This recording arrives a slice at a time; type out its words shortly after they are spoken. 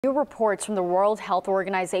New reports from the World Health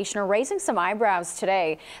Organization are raising some eyebrows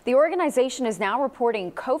today. The organization is now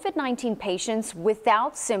reporting COVID-19 patients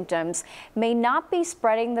without symptoms may not be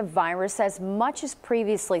spreading the virus as much as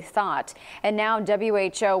previously thought. And now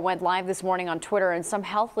WHO went live this morning on Twitter, and some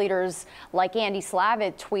health leaders like Andy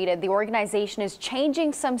Slavitt tweeted the organization is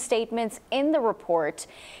changing some statements in the report.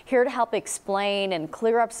 Here to help explain and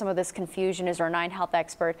clear up some of this confusion is our 9 health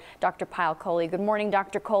expert, Dr. Payal Kohli. Good morning,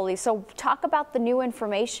 Dr. Kohli. So talk about the new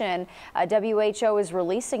information WHO is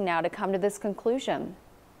releasing now to come to this conclusion.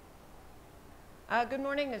 Good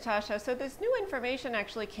morning, Natasha. So this new information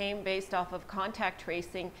actually came based off of contact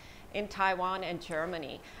tracing in Taiwan and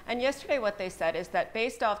Germany. And yesterday what they said is that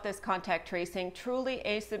based off this contact tracing, truly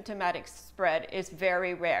asymptomatic spread is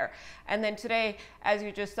very rare. And then today, as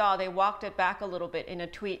you just saw, they walked it back a little bit in a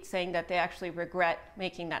tweet saying that they actually regret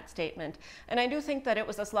making that statement. And I do think that it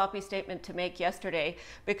was a sloppy statement to make yesterday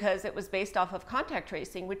because it was based off of contact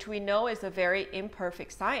tracing, which we know is a very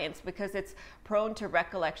imperfect science because it's prone to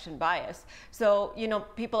recollection bias. So,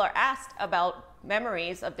 people are asked about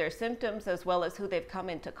memories of their symptoms as well as who they've come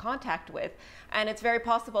into contact with. And it's very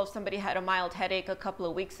possible if somebody had a mild headache a couple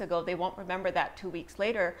of weeks ago, they won't remember that 2 weeks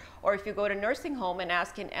later. Or if you go to nursing home and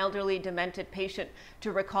ask an elderly demented patient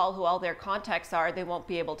to recall who all their contacts are, they won't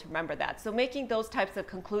be able to remember that. So making those types of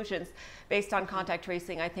conclusions based on contact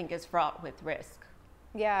tracing, I think, is fraught with risk.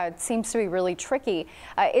 Yeah, it seems to be really tricky.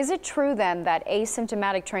 Is it true then that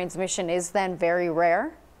asymptomatic transmission is then very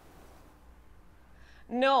rare?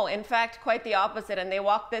 No, in fact, quite the opposite. And they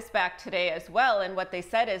walked this back today as well. And what they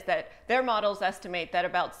said is that their models estimate that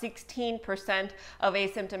about 16% of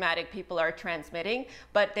asymptomatic people are transmitting.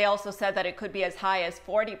 But they also said that it could be as high as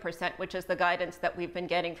 40%, which is the guidance that we've been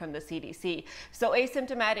getting from the CDC. So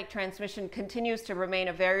asymptomatic transmission continues to remain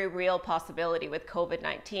a very real possibility with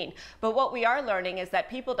COVID-19. But what we are learning is that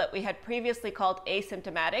people that we had previously called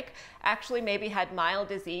asymptomatic actually maybe had mild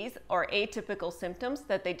disease or atypical symptoms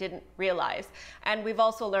that they didn't realize. And we've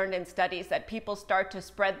also learned in studies that people start to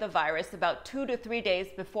spread the virus about 2 to 3 days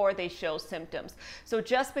before they show symptoms. So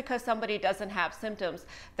just because somebody doesn't have symptoms,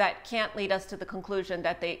 that can't lead us to the conclusion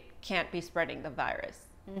that they can't be spreading the virus.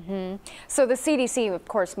 So the CDC, of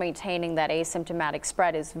course, maintaining that asymptomatic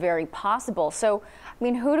spread is very possible. So,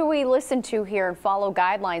 who do we listen to here and follow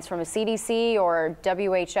guidelines from a CDC or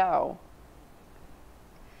WHO?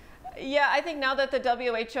 Yeah, I think now that the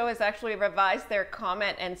WHO has actually revised their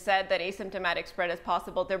comment and said that asymptomatic spread is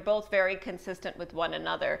possible, they're both very consistent with one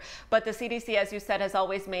another. But the CDC, as you said, has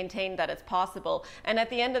always maintained that it's possible. And at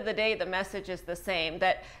the end of the day, the message is the same,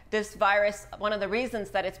 that this virus, one of the reasons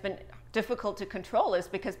that it's been difficult to control is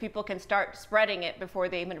because people can start spreading it before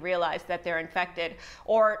they even realize that they're infected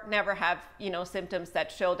or never have, symptoms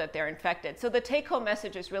that show that they're infected. So the take-home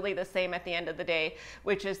message is really the same at the end of the day,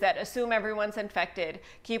 which is that assume everyone's infected,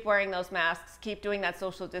 keep wearing those masks, keep doing that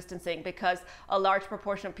social distancing because a large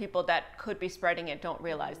proportion of people that could be spreading it don't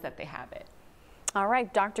realize that they have it. All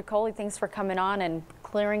right, Dr. Kohli, thanks for coming on and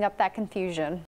clearing up that confusion.